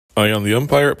Eye on the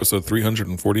Empire, episode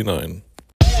 349.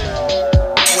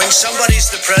 When somebody's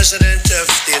the president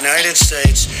of the United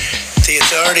States, the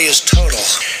authority is total.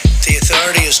 The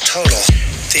authority is total.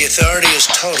 The authority is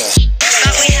total.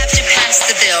 But we have to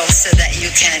pass the bill so that you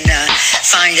can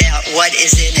find out what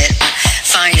is in it.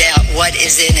 Find out what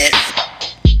is in it.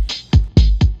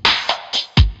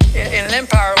 In an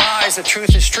empire lies, the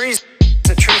truth is treason.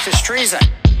 The truth is treason.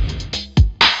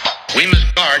 We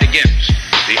must guard against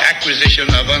the acquisition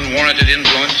of unwarranted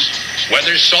influence,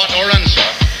 whether sought or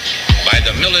unsought, by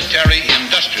the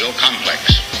military-industrial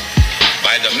complex.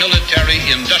 By the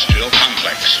military-industrial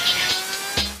complex.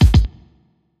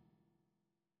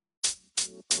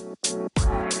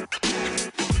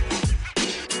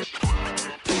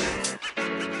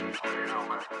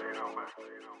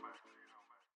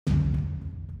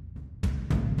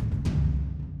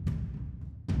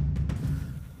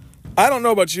 I don't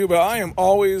know about you, but I am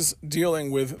always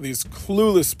dealing with these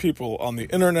clueless people on the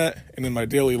internet and in my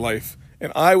daily life.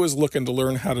 And I was looking to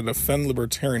learn how to defend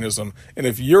libertarianism. And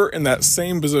if you're in that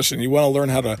same position, you want to learn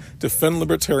how to defend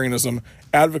libertarianism,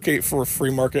 advocate for a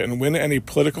free market, and win any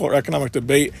political or economic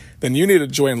debate, then you need to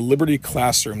join Liberty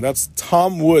Classroom. That's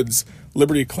Tom Woods'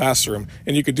 Liberty Classroom.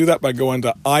 And you could do that by going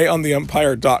to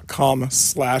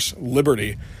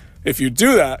eyeontheempire.com/liberty. If you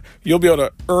do that, you'll be able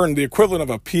to earn the equivalent of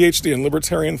a PhD in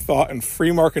libertarian thought and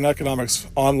free market economics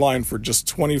online for just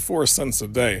 24 cents a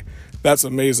day. That's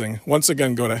amazing. Once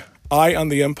again, go to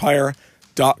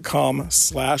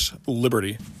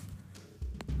eyeontheempire.com/liberty.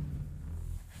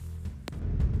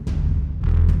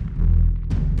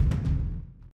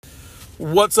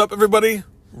 What's up, everybody?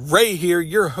 Ray here,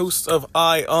 your host of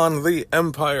Eye on the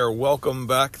Empire. Welcome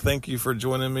back. Thank you for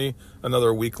joining me.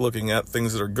 Another week looking at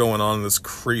things that are going on in this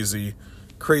crazy,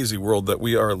 crazy world that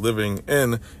we are living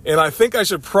in. And I think I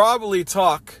should probably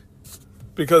talk,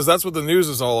 because that's what the news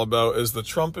is all about, is the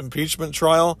Trump impeachment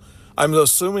trial. I'm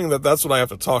assuming that that's what I have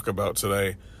to talk about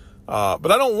today.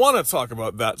 But I don't want to talk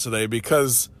about that today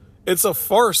because it's a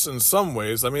farce in some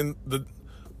ways. I mean,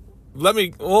 let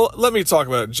me talk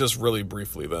about it just really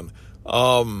briefly then.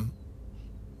 A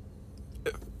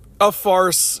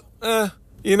farce,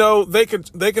 you know, they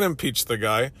can impeach the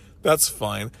guy. That's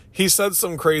fine. He said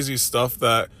some crazy stuff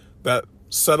that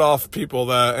set off people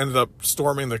that ended up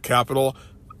storming the Capitol.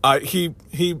 He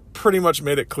pretty much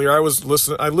made it clear. I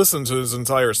listened to his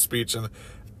entire speech, and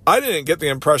I didn't get the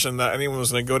impression that anyone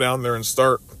was going to go down there and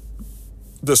start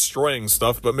destroying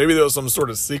stuff, but maybe there was some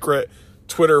sort of secret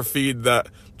Twitter feed that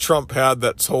Trump had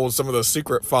that told some of the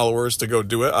secret followers to go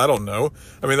do it. I don't know.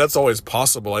 I mean, that's always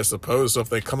possible, I suppose. So if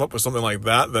they come up with something like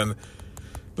that, then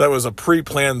that was a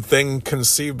pre-planned thing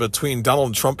conceived between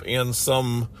Donald Trump and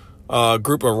some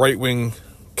group of right-wing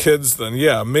kids, then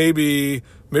yeah, maybe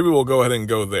we'll go ahead and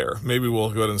go there. Maybe we'll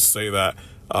go ahead and say that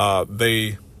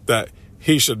that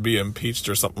he should be impeached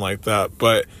or something like that.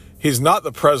 But he's not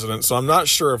the president, so I'm not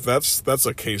sure if that's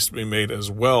a case to be made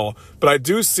as well. But I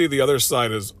do see the other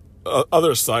side of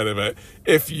it.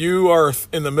 If you are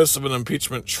in the midst of an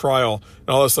impeachment trial and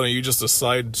all of a sudden you just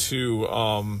decide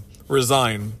to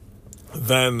resign,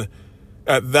 then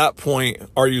at that point,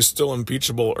 are you still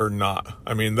impeachable or not?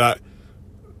 I mean,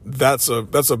 that's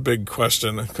a big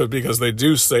question, because they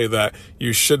do say that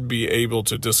you should be able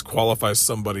to disqualify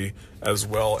somebody as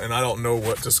well. And I don't know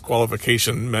what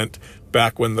disqualification meant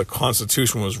back when the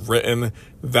Constitution was written.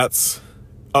 That's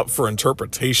up for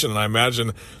interpretation, and I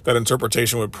imagine that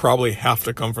interpretation would probably have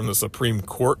to come from the Supreme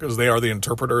Court, because they are the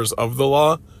interpreters of the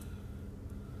law.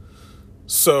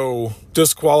 So,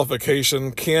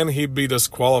 disqualification, can he be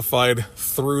disqualified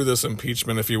through this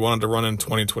impeachment if he wanted to run in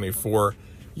 2024?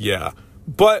 Yeah.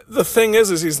 But the thing is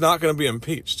he's not going to be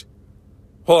impeached.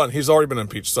 Hold on, he's already been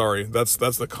impeached, sorry. That's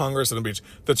the Congress that impeached.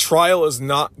 The trial is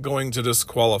not going to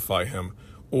disqualify him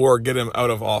or get him out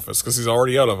of office, because he's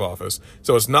already out of office.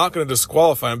 So it's not going to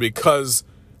disqualify him, because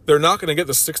they're not going to get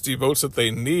the 60 votes that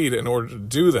they need in order to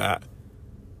do that.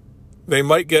 They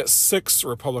might get 6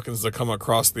 Republicans to come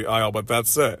across the aisle, but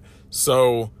that's it.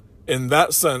 So in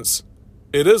that sense,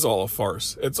 it is all a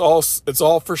farce. It's all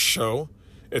for show.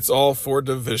 It's all for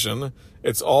division.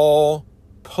 It's all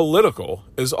political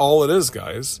is all it is,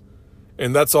 guys.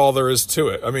 And that's all there is to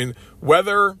it. I mean,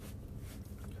 whether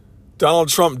Donald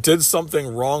Trump did something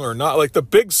wrong or not, like, the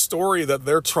big story that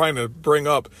they're trying to bring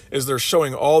up is they're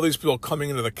showing all these people coming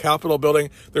into the Capitol building.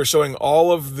 They're showing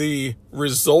all of the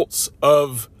results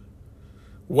of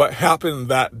what happened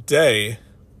that day.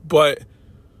 But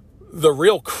the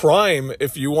real crime,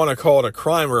 if you want to call it a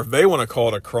crime, or if they want to call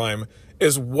it a crime,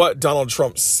 is what Donald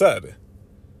Trump said.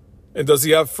 And does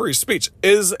he have free speech?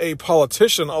 Is a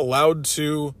politician allowed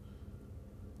to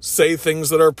say things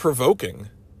that are provoking?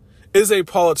 is a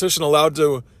politician allowed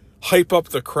to hype up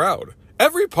the crowd?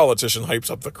 Every politician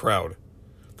hypes up the crowd.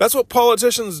 That's what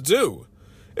politicians do,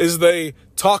 is they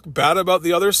talk bad about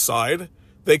the other side.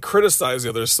 They criticize the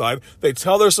other side. They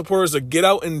tell their supporters to get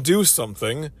out and do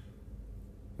something.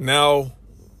 Now,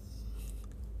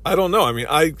 I don't know. I mean,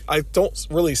 I don't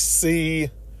really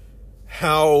see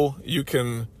how you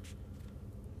can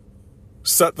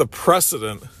set the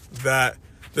precedent that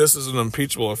this is an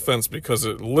impeachable offense, because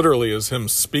it literally is him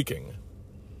speaking.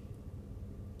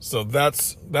 So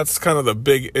that's kind of the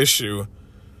big issue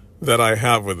that I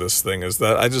have with this thing, is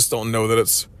that I just don't know that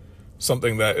it's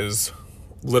something that is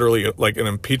literally like an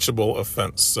impeachable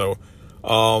offense. So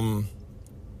I'm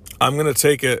going to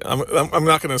take it. I'm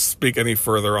not going to speak any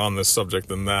further on this subject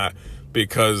than that,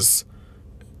 because,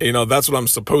 you know, that's what I'm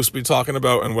supposed to be talking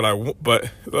about, and but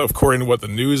according to what the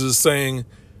news is saying,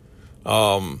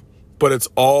 but it's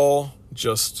all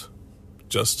just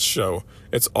show.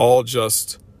 It's all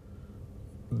just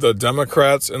the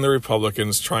Democrats and the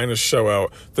Republicans trying to show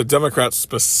out. The Democrats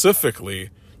specifically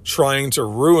trying to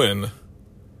ruin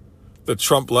the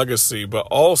Trump legacy, but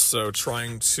also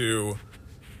trying to,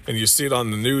 and you see it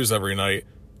on the news every night,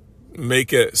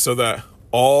 make it so that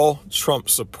all Trump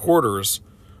supporters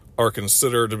are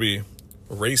considered to be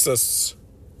racists,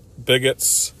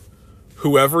 bigots,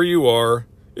 whoever you are.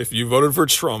 If you voted for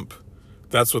Trump,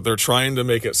 that's what they're trying to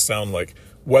make it sound like.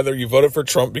 Whether you voted for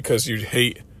Trump because you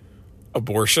hate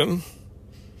abortion,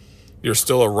 you're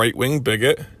still a right-wing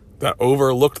bigot that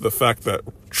overlooked the fact that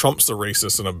Trump's a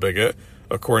racist and a bigot,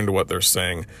 according to what they're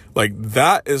saying. Like,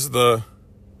 that is the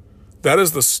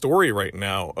story right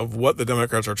now of what the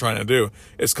Democrats are trying to do,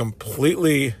 is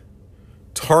completely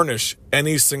tarnish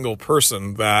any single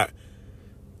person that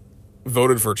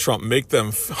voted for Trump, make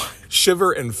them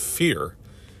shiver in fear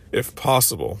if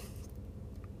possible.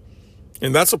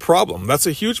 And that's a problem. That's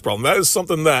a huge problem. That is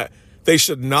something that they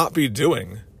should not be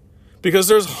doing, because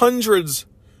there's hundreds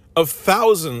of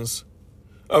thousands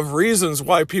of reasons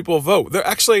why people vote. They're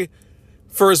actually,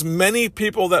 for as many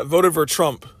people that voted for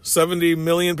Trump, 70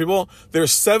 million people,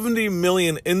 there's 70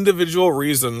 million individual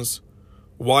reasons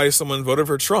why someone voted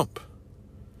for Trump.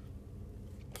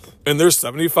 And there's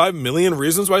 75 million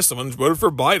reasons why someone voted for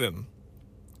Biden.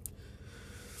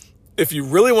 If you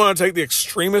really want to take the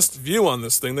extremist view on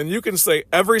this thing, then you can say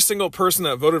every single person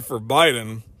that voted for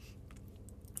Biden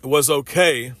was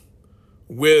okay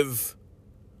with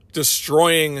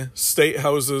destroying state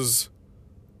houses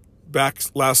back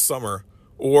last summer,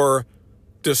 or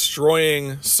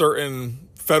destroying certain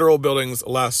federal buildings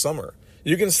last summer.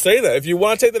 You can say that. If you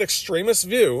want to take that extremist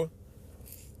view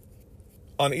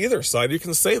on either side, you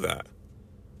can say that,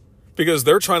 because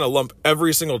they're trying to lump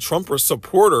every single Trump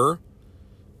supporter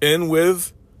in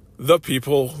with the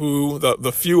people who,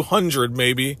 the few hundred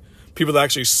maybe, people that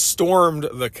actually stormed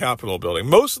the Capitol building.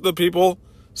 Most of the people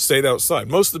stayed outside.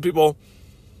 Most of the people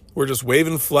were just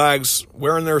waving flags,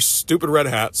 wearing their stupid red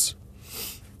hats,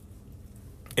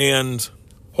 and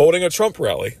holding a Trump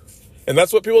rally. And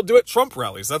that's what people do at Trump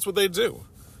rallies. That's what they do.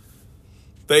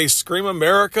 They scream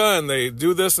America, and they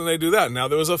do this and they do that. Now,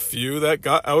 there was a few that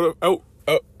got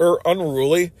or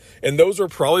unruly, and those were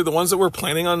probably the ones that were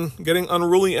planning on getting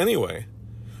unruly anyway.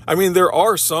 I mean, there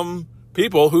are some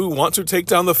people who want to take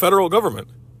down the federal government.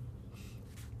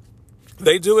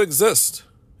 They do exist.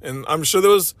 And I'm sure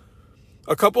there was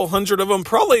a couple hundred of them,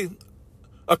 probably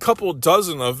a couple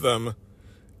dozen of them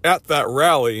at that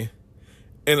rally.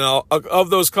 And of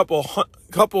those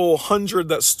couple hundred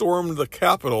that stormed the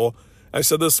Capitol, I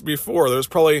said this before, there's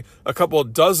probably a couple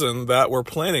dozen that were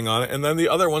planning on it, and then the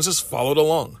other ones just followed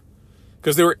along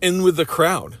because they were in with the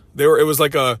crowd. It was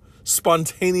like a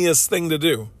spontaneous thing to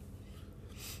do.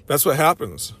 That's what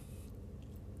happens.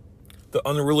 The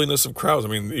unruliness of crowds. I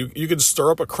mean, you can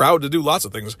stir up a crowd to do lots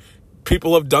of things.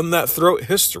 People have done that throughout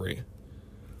history.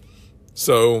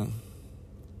 So,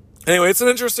 anyway, it's an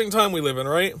interesting time we live in,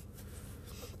 right?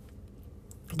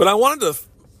 But I wanted to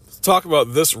talk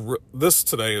about this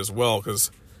today as well, because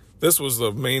this was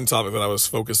the main topic that I was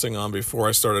focusing on before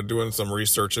I started doing some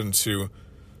research into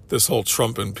this whole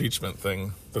Trump impeachment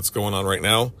thing that's going on right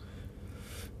now.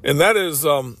 And that is,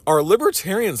 are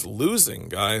libertarians losing,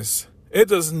 guys? It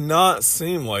does not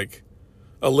seem like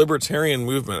a libertarian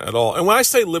movement at all. And when I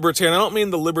say libertarian, I don't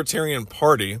mean the Libertarian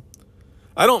Party.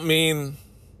 I don't mean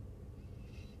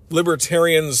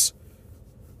libertarians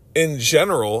in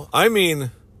general.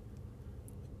 I'm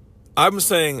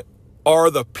saying, are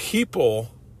the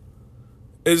people,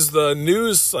 is the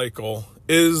news cycle,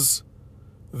 is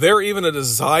there even a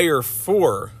desire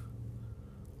for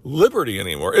liberty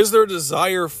anymore? Is there a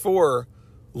desire for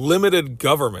limited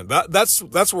government? That's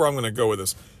where I'm going to go with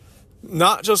this.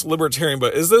 Not just libertarian,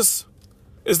 but is this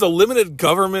Is the limited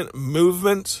government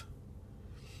movement,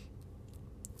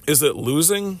 is it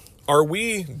losing? Are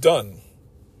we done?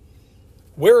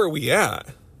 Where are we at?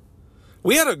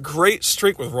 We had a great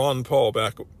streak with Ron Paul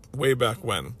way back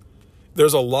when.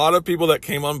 There's a lot of people that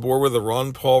came on board with the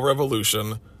Ron Paul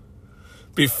revolution.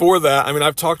 Before that, I mean,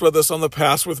 I've talked about this on the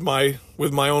past with my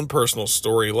own personal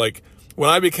story. Like, when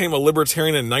I became a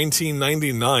libertarian in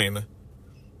 1999,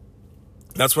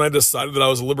 that's when I decided that I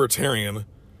was a libertarian,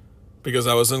 because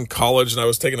I was in college and I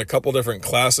was taking a couple different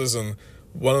classes, and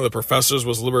one of the professors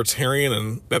was libertarian,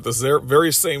 and at the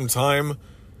very same time,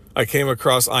 I came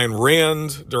across Ayn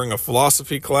Rand during a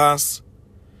philosophy class,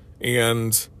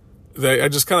 and I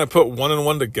just kind of put one and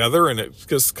one together, and it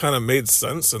just kind of made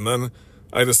sense, and then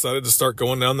I decided to start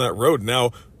going down that road.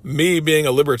 Now, me being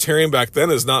a libertarian back then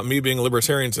is not me being a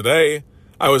libertarian today.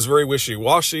 I was very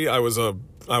wishy-washy. I was a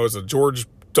George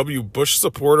W. Bush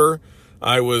supporter.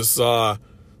 I was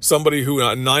somebody who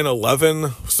at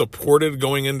 9/11 supported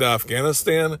going into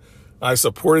Afghanistan. I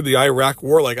supported the Iraq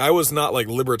war. Like, I was not like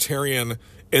libertarian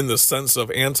in the sense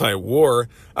of anti-war.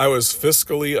 I was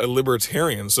fiscally a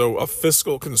libertarian, so a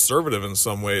fiscal conservative in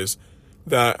some ways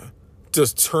that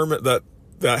determined that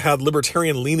had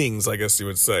libertarian leanings, I guess you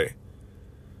would say.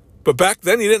 But back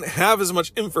then, you didn't have as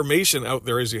much information out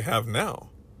there as you have now.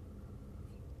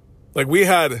 Like, we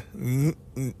had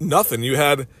nothing. You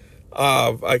had,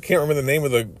 I can't remember the name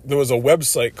of there was a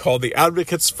website called the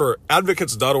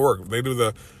advocates.org. They do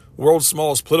the world's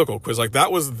smallest political quiz. Like,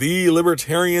 that was the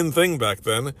libertarian thing back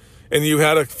then. And you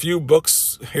had a few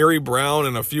books, Harry Brown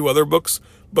and a few other books.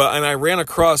 And I ran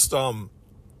across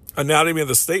Anatomy of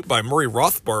the State by Murray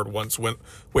Rothbard once, went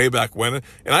way back when.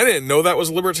 And I didn't know that was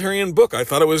a libertarian book. I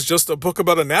thought it was just a book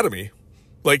about anatomy.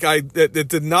 Like, it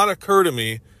did not occur to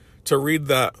me to read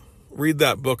that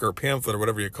book or pamphlet or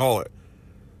whatever you call it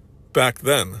back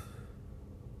then.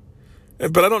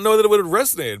 But I don't know that it would have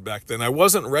resonated back then. I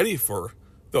wasn't ready for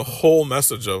the whole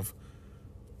message of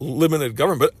limited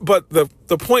government. But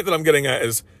the point that I'm getting at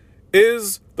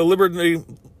is the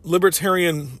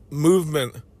libertarian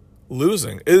movement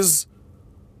losing? Is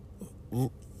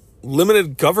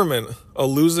limited government a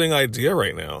losing idea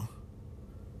right now?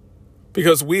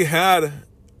 Because we had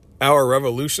our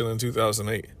revolution in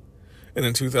 2008 and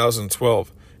in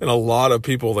 2012, and a lot of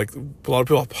people have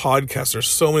podcasts. There's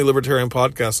so many libertarian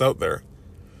podcasts out there.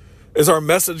 Is our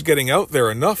message getting out there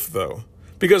enough, though?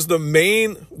 Because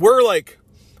we're like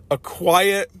a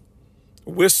quiet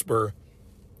whisper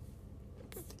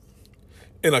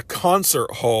in a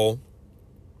concert hall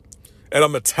at a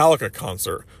Metallica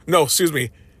concert. No, excuse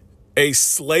me, a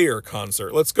Slayer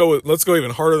concert. Let's go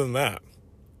even harder than that.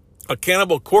 A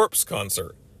Cannibal Corpse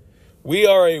concert. We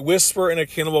are a whisper in a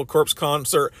Cannibal Corpse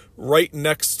concert right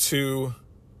next to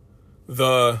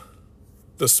the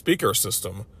speaker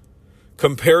system,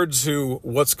 compared to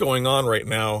what's going on right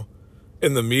now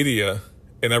in the media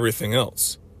and everything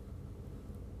else.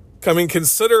 I mean,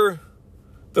 consider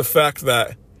the fact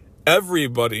that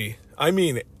everybody,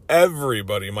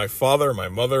 my father, my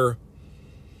mother,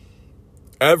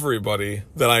 everybody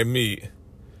that I meet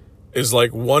is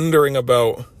like wondering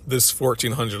about this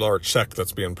 $1,400 check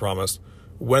that's being promised.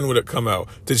 When would it come out?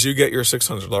 Did you get your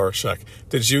 $600 check?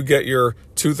 Did you get your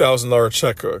 $2,000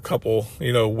 check a couple,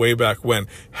 way back when?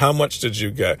 How much did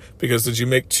you get? Because did you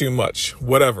make too much?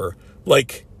 Whatever.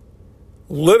 Like,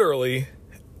 literally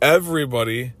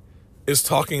everybody is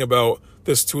talking about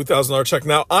this $2,000 check.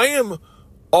 Now, I am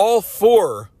all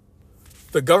for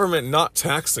the government not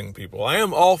taxing people. I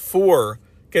am all for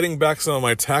getting back some of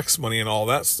my tax money and all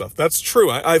that stuff. That's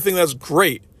true. I think that's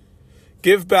great.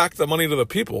 Give back the money to the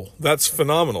people. That's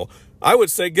phenomenal. I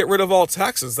would say get rid of all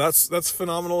taxes. That's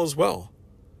phenomenal as well.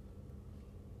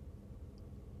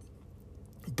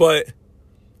 But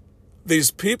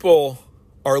these people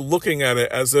are looking at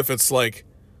it as if it's like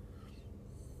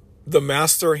the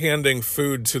master handing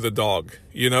food to the dog,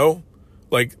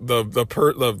 like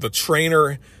the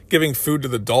trainer giving food to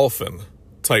the dolphin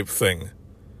type thing.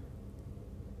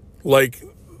 Like,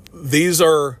 these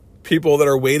are people that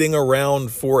are waiting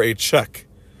around for a check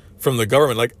from the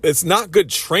government. Like, it's not good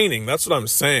training. That's what I'm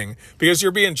saying. Because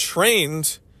you're being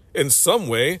trained in some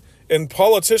way, and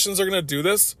politicians are going to do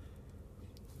this.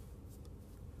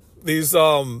 These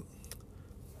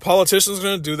politicians are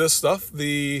going to do this stuff.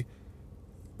 They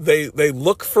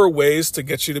look for ways to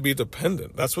get you to be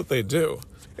dependent. That's what they do.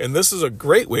 And this is a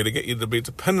great way to get you to be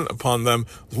dependent upon them,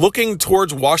 looking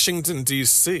towards Washington,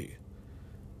 D.C.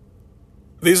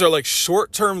 These are like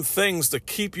short-term things to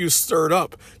keep you stirred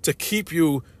up, to keep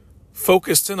you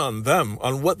focused in on them,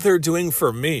 on what they're doing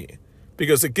for me,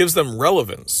 because it gives them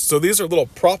relevance. So these are little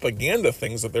propaganda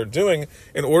things that they're doing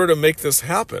in order to make this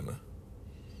happen.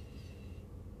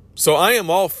 So I am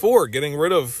all for getting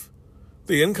rid of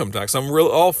the income tax. I'm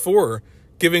all for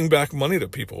giving back money to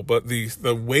people. But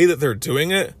the way that they're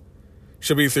doing it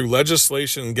should be through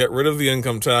legislation, get rid of the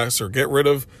income tax or get rid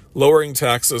of lowering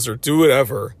taxes or do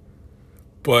whatever.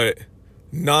 But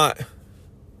not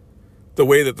the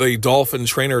way that the dolphin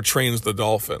trainer trains the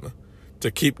dolphin to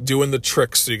keep doing the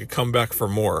tricks so you can come back for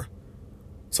more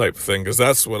type thing. Because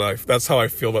that's how I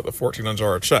feel about the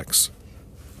 $1,400 checks.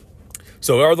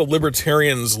 So are the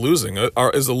libertarians losing?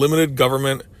 Is the limited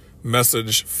government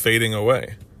message fading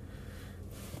away?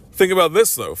 Think about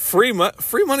this, though. Free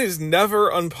money is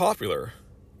never unpopular.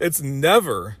 It's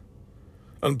never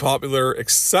unpopular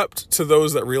except to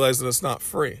those that realize that it's not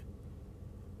free.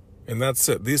 And that's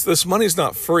it. This money's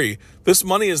not free. This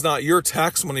money is not your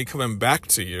tax money coming back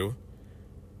to you.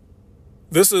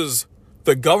 This is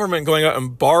the government going out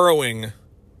and borrowing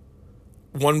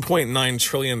 $1.9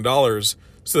 trillion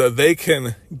so that they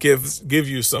can give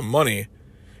you some money.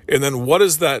 And then what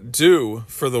does that do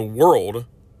for the world?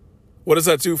 What does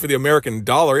that do for the American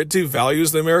dollar? It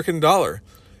devalues the American dollar.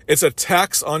 It's a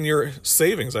tax on your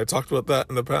savings. I talked about that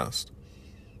in the past.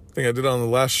 I think I did it on the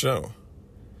last show.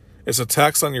 It's a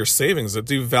tax on your savings. It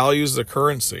devalues the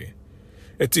currency.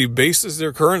 It debases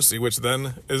your currency, which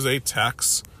then is a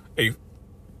tax.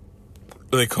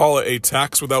 They call it a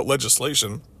tax without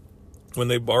legislation when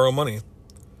they borrow money.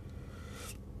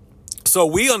 So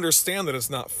we understand that it's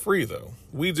not free, though.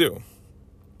 We do.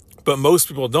 But most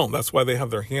people don't. That's why they have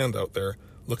their hand out there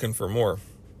looking for more.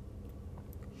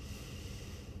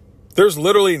 There's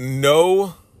literally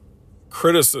no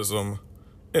criticism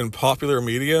in popular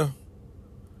media,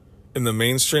 in the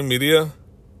mainstream media,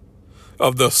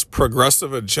 of this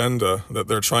progressive agenda that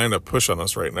they're trying to push on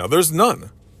us right now. There's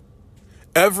none.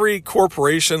 Every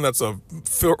corporation that's a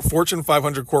Fortune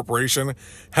 500 corporation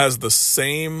has the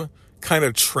same kind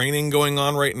of training going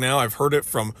on right now. I've heard it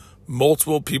from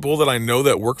multiple people that I know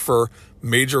that work for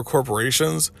major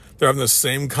corporations. They're having the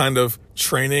same kind of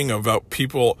training about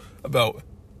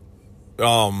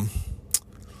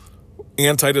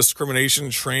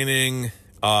anti-discrimination training,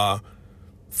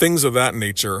 things of that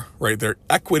nature, right there.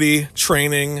 Equity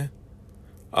training,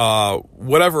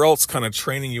 whatever else kind of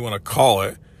training you want to call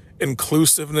it.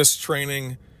 Inclusiveness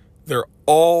training. They're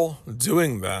all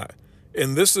doing that.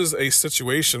 And this is a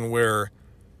situation where,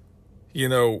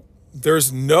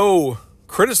 there's no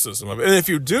criticism of it. And if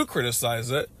you do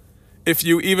criticize it, if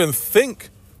you even think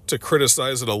to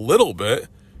criticize it a little bit,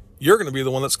 you're going to be the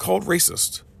one that's called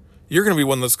racist. You're going to be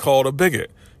one that's called a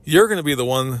bigot. You're going to be the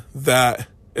one that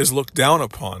is looked down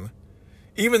upon.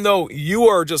 Even though you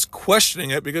are just questioning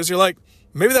it because you're like,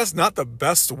 maybe that's not the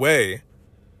best way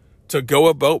to go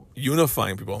about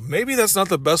unifying people. Maybe that's not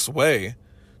the best way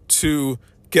to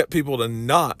get people to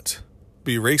not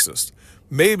be racist.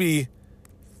 Maybe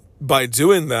by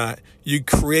doing that, you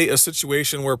create a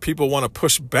situation where people want to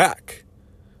push back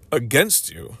against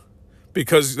you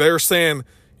because they're saying,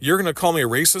 you're going to call me a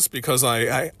racist because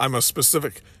I'm a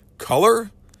specific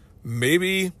color?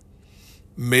 Maybe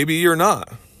you're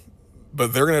not,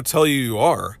 but they're going to tell you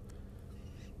are.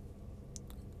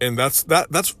 And that's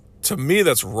to me,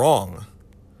 that's wrong.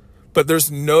 But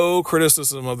there's no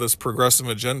criticism of this progressive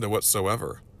agenda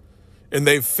whatsoever. And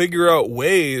they figure out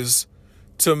ways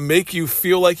to make you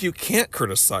feel like you can't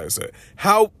criticize it.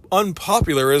 How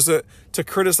unpopular is it to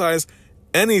criticize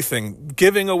anything?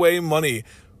 Giving away money,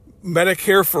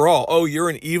 Medicare for all. Oh, you're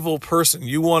an evil person.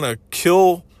 You want to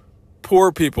kill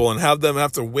poor people and have them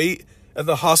have to wait at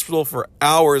the hospital for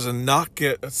hours and not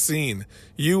get seen.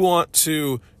 You want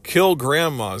to kill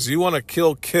grandmas. You want to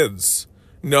kill kids.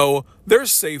 No,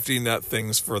 there's safety net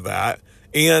things for that.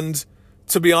 And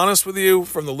to be honest with you,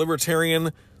 from the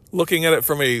libertarian, looking at it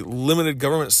from a limited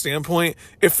government standpoint,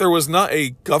 if there was not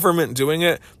a government doing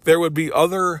it, there would be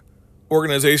other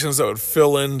organizations that would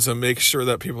fill in to make sure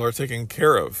that people are taken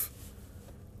care of.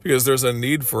 Because there's a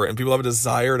need for it and people have a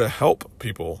desire to help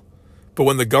people. But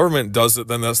when the government does it,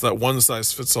 then that's that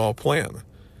one-size-fits-all plan.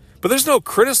 But there's no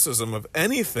criticism of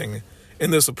anything in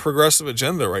this progressive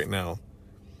agenda right now.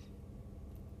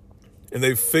 And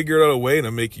they've figured out a way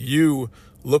to make you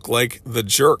look like the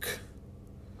jerk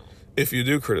if you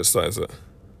do criticize it.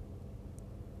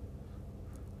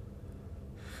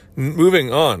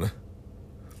 Moving on.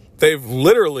 They've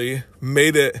literally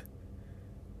made it,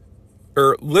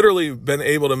 or literally been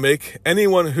able to make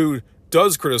anyone who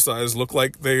does criticize look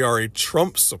like they are a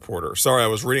Trump supporter. Sorry, I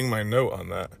was reading my note on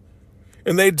that.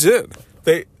 And they did.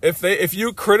 If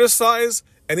you criticize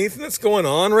anything that's going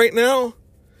on right now,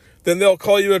 then they'll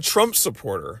call you a Trump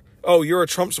supporter. Oh, you're a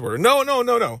Trump supporter. No.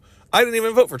 I didn't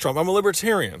even vote for Trump. I'm a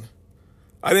libertarian.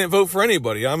 I didn't vote for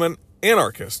anybody. I'm an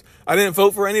anarchist. I didn't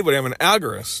vote for anybody. I'm an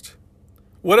agorist.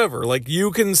 Whatever. Like,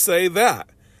 you can say that.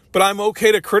 But I'm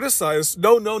okay to criticize.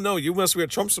 No. You must be a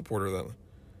Trump supporter then.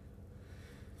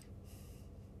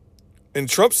 And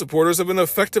Trump supporters have been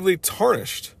effectively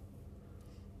tarnished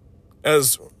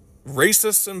as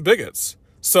racists and bigots.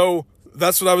 So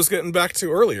that's what I was getting back to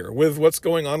earlier with what's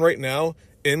going on right now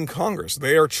in Congress.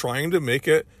 They are trying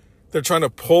to they're trying to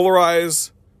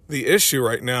polarize the issue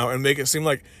right now and make it seem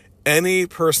like any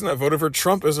person that voted for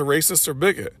Trump is a racist or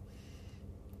bigot.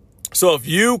 So if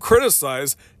you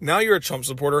criticize, now you're a Trump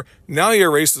supporter, now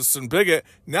you're racist and bigot,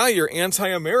 now you're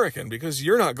anti-American because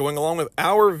you're not going along with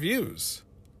our views.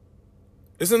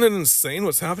 Isn't it insane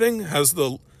what's happening? Has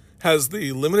the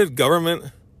limited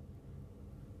government,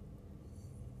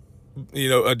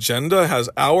 agenda, has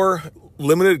our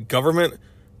limited government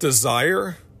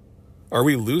desire, are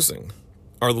we losing?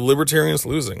 Are the libertarians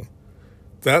losing?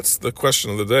 That's the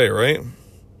question of the day, right?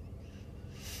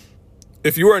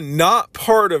 If you are not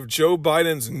part of Joe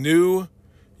Biden's new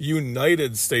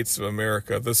United States of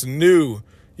America, this new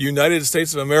United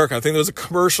States of America, I think there was a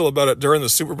commercial about it during the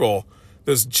Super Bowl,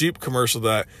 this Jeep commercial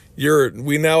that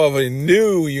we now have a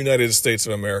new United States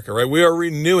of America, right? We are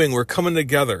renewing, we're coming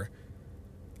together.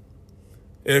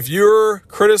 If you're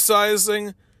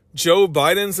criticizing Joe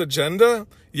Biden's agenda,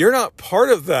 you're not part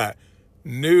of that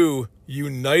new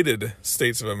United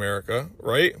States of America,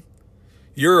 right?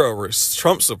 You're a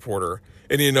Trump supporter.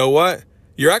 And you know what?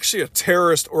 You're actually a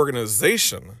terrorist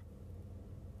organization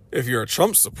if you're a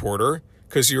Trump supporter,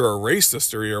 because you're a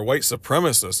racist or you're a white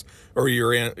supremacist or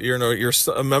you're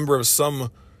a member of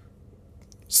some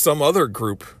other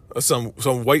group, some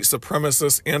white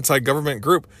supremacist anti-government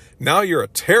group. Now you're a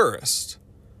terrorist.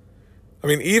 I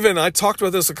mean, even I talked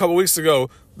about this a couple weeks ago,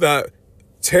 that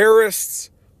terrorists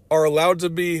are allowed to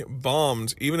be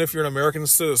bombed. Even if you're an American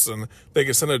citizen, they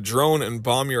can send a drone and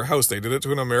bomb your house. They did it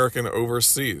to an American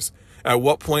overseas. At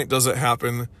what point does it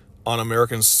happen on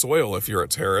American soil if you're a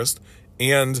terrorist?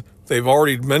 And they've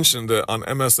already mentioned it on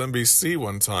MSNBC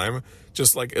one time,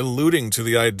 just like alluding to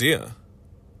the idea.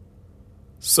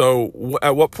 So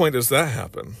at what point does that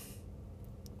happen?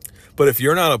 But if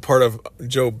you're not a part of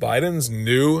Joe Biden's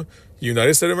new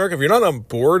United States of America, if you're not on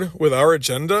board with our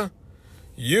agenda,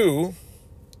 you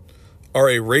are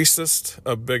a racist,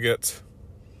 a bigot,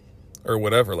 or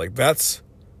whatever. Like, that's,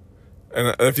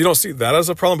 and if you don't see that as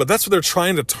a problem, but that's what they're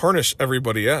trying to tarnish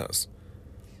everybody as.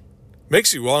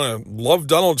 Makes you want to love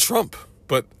Donald Trump,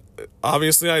 but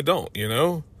obviously I don't,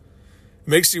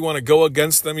 Makes you want to go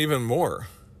against them even more.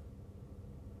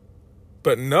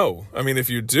 But no, I mean, if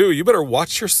you do, you better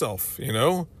watch yourself,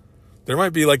 There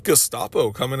might be like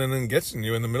Gestapo coming in and getting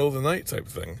you in the middle of the night type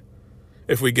thing.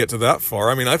 If we get to that far.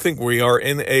 I mean, I think we are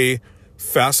in a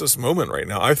fascist moment right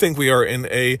now. I think we are in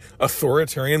a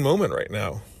authoritarian moment right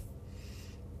now.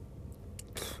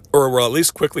 Or we're at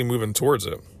least quickly moving towards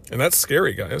it. And that's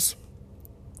scary, guys.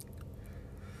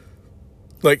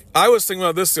 Like, I was thinking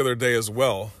about this the other day as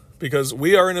well, because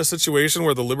we are in a situation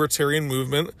where the libertarian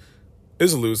movement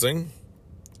is losing,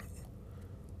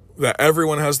 that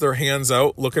everyone has their hands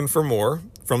out looking for more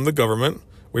from the government.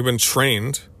 We've been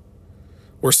trained.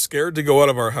 We're scared to go out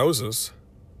of our houses.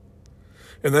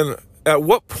 And then at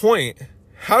what point,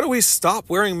 how do we stop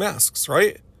wearing masks,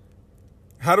 right?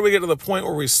 How do we get to the point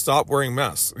where we stop wearing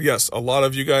masks? Yes, a lot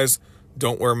of you guys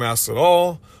don't wear masks at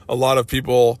all. A lot of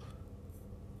people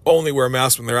only wear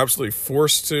masks when they're absolutely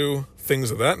forced to,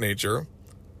 things of that nature.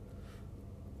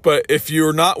 But if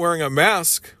you're not wearing a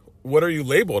mask, what are you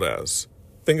labeled as?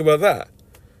 Think about that.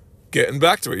 Getting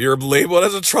back to it, you're labeled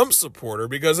as a Trump supporter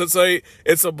because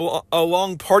it's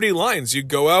along party lines. You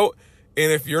go out,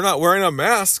 and if you're not wearing a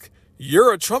mask,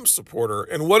 you're a Trump supporter.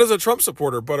 And what is a Trump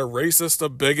supporter but a racist, a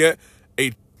bigot,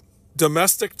 a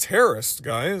domestic terrorist,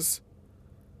 guys?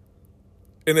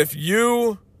 And if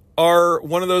you are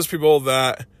one of those people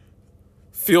that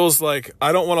feels like,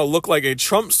 I don't want to look like a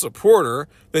Trump supporter,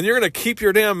 then you're going to keep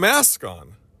your damn mask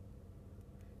on.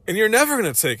 And you're never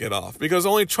going to take it off because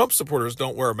only Trump supporters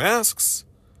don't wear masks.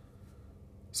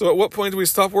 So at what point do we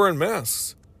stop wearing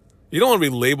masks? You don't want to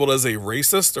be labeled as a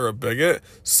racist or a bigot.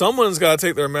 Someone's got to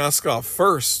take their mask off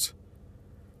first.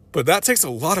 But that takes a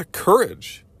lot of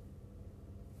courage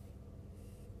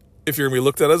if you're going to be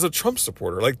looked at as a Trump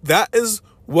supporter. Like, that is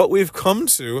what we've come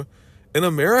to in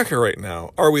America right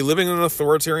now. Are we living in an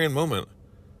authoritarian moment?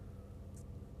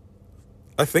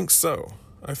 I think so.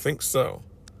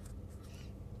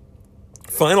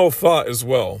 Final thought as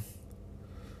well.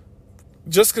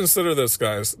 Just consider this,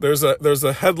 guys. There's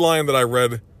a headline that I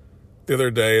read the other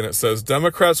day, and it says,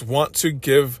 Democrats want to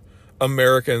give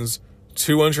Americans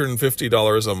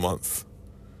 $250 a month.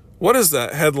 What is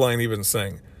that headline even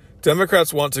saying?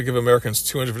 Democrats want to give Americans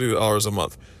 $250 a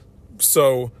month.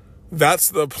 So that's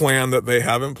the plan that they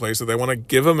have in place, that they want to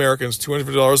give Americans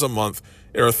 $250 a month,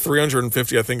 or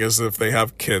 $350, I think, is if they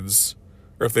have kids,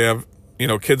 or if they have,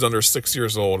 kids under 6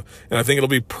 years old. And I think it'll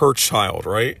be per child,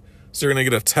 right? So you're going to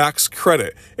get a tax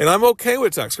credit. And I'm okay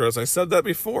with tax credits. I said that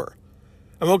before.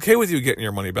 I'm okay with you getting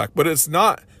your money back, but it's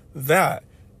not that.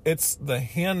 It's the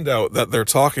handout that they're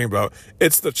talking about.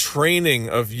 It's the training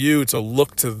of you to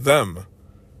look to them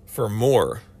for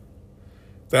more.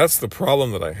 That's the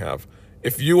problem that I have.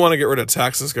 If you want to get rid of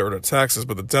taxes, get rid of taxes,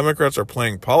 but the Democrats are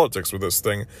playing politics with this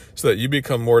thing so that you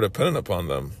become more dependent upon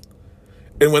them.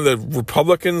 And when the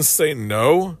Republicans say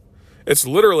no, it's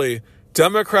literally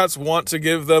Democrats want to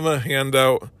give them a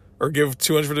handout or give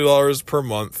 $250 per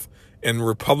month, and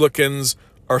Republicans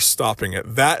are stopping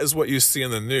it. That is what you see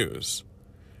in the news.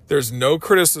 There's no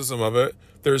criticism of it.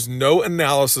 There's no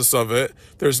analysis of it.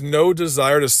 There's no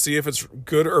desire to see if it's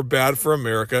good or bad for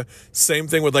America. Same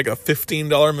thing with like a $15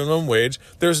 minimum wage.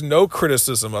 There's no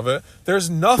criticism of it. There's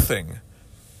nothing.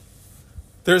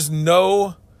 There's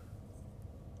no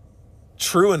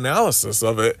true analysis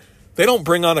of it. They don't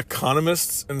bring on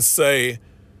economists and say,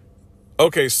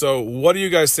 okay, so what do you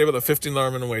guys say about the $15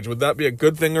 minimum wage? Would that be a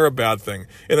good thing or a bad thing?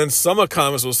 And then some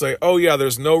economists will say, oh yeah,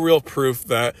 there's no real proof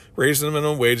that raising the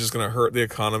minimum wage is going to hurt the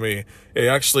economy. It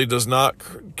actually does not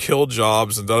kill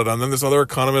jobs and da-da-da. And then this other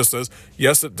economist says,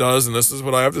 yes, it does, and this is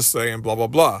what I have to say, and blah, blah,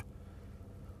 blah.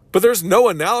 But there's no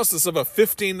analysis of a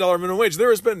 $15 minimum wage. There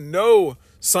has been no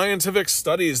scientific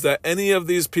studies that any of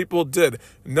these people did.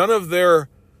 None of their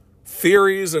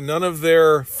theories and none of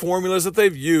their formulas that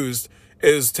they've used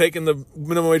is taking the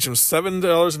minimum wage from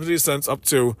 $7.50 up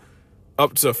to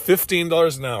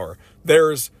 $15 an hour.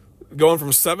 There's going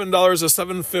from $7 to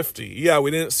 $7.50. Yeah,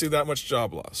 we didn't see that much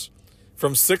job loss.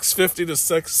 From $6.50 to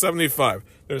 $6.75.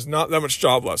 There's not that much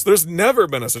job loss. There's never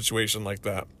been a situation like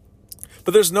that.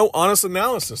 But there's no honest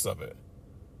analysis of it.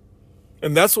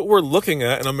 And that's what we're looking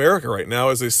at in America right now,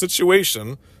 is a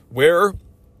situation where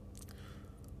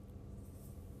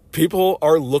people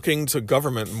are looking to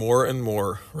government more and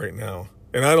more right now.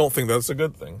 And I don't think that's a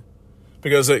good thing,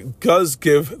 because it does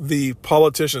give the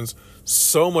politicians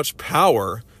so much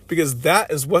power, because that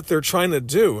is what they're trying to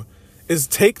do, is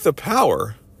take the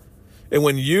power. And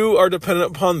when you are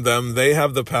dependent upon them, they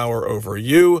have the power over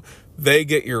you. They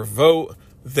get your vote.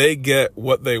 They get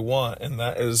what they want, and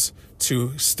that is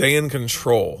to stay in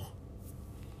control.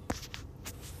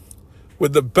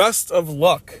 With the best of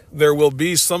luck, there will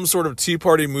be some sort of Tea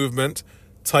Party movement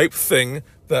type thing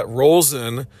that rolls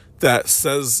in that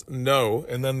says no,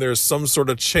 and then there's some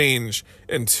sort of change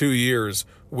in 2 years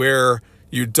where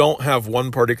you don't have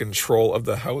one party control of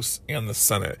the House and the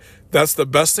Senate. That's the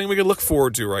best thing we can look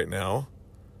forward to right now.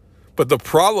 But the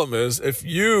problem is, if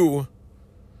you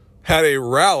had a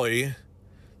rally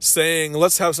saying,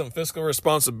 let's have some fiscal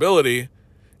responsibility,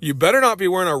 you better not be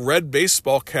wearing a red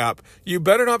baseball cap. You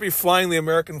better not be flying the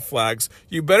American flags.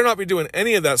 You better not be doing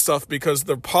any of that stuff, because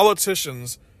the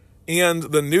politicians and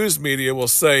the news media will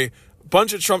say,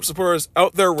 bunch of Trump supporters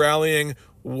out there rallying,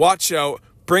 watch out,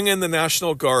 bring in the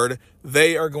National Guard.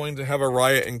 They are going to have a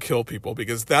riot and kill people,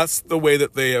 because that's the way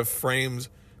that they have framed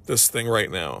this thing right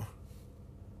now.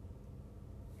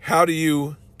 How do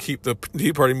you keep the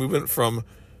Tea Party movement from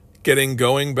getting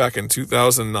going back in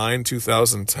 2009,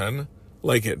 2010,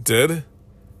 like it did?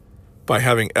 By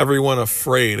having everyone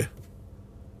afraid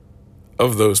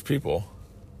of those people.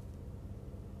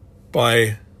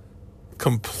 By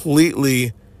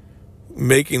completely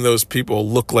making those people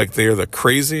look like they are the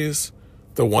crazies,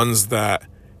 the ones that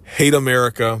hate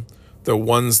America, the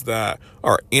ones that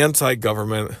are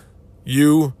anti-government.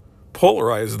 You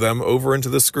polarize them over into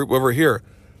this group over here.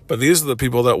 But these are the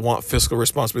people that want fiscal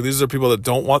responsibility. These are people that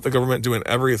don't want the government doing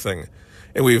everything.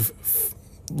 And we've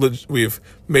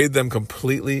made them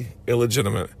completely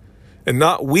illegitimate. And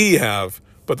not we have,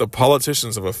 but the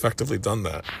politicians have effectively done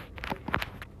that.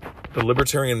 The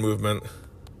libertarian movement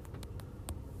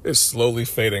is slowly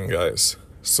fading, guys.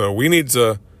 So we need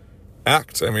to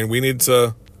act. I mean, we need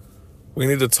to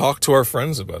talk to our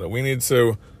friends about it. We need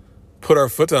to put our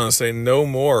foot down and say, no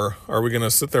more are we going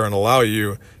to sit there and allow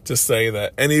you to say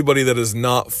that anybody that is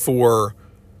not for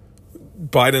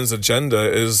Biden's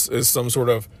agenda is some sort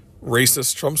of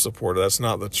racist Trump supporter. That's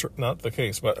not the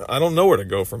case. But I don't know where to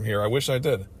go from here. I wish I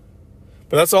did.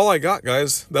 But that's all I got,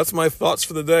 guys. That's my thoughts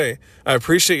for the day. I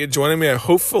appreciate you joining me.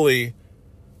 Hopefully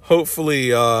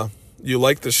you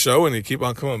like the show and you keep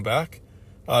on coming back.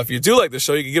 If you do like the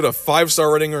show, you can give it a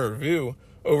 5-star rating or review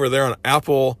over there on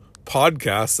Apple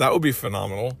Podcasts. That would be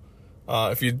phenomenal.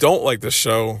 If you don't like the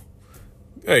show,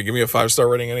 hey, give me a 5-star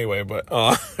rating anyway, but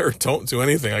or don't do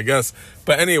anything, I guess.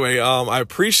 But anyway, I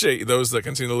appreciate those that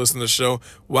continue to listen to the show.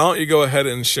 Why don't you go ahead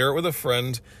and share it with a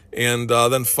friend, and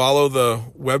then follow the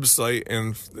website,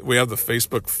 and we have the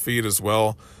Facebook feed as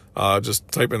well. Just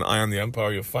type in Eye on the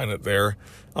Empire, you'll find it there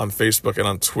on Facebook and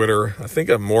on Twitter. I think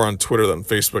I'm more on Twitter than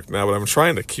Facebook now, but I'm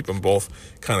trying to keep them both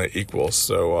kind of equal.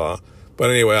 So, but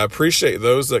anyway, I appreciate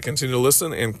those that continue to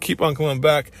listen and keep on coming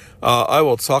back. I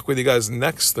will talk with you guys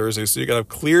next Thursday, so you got a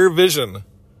clear vision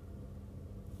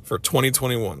for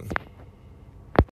 2021.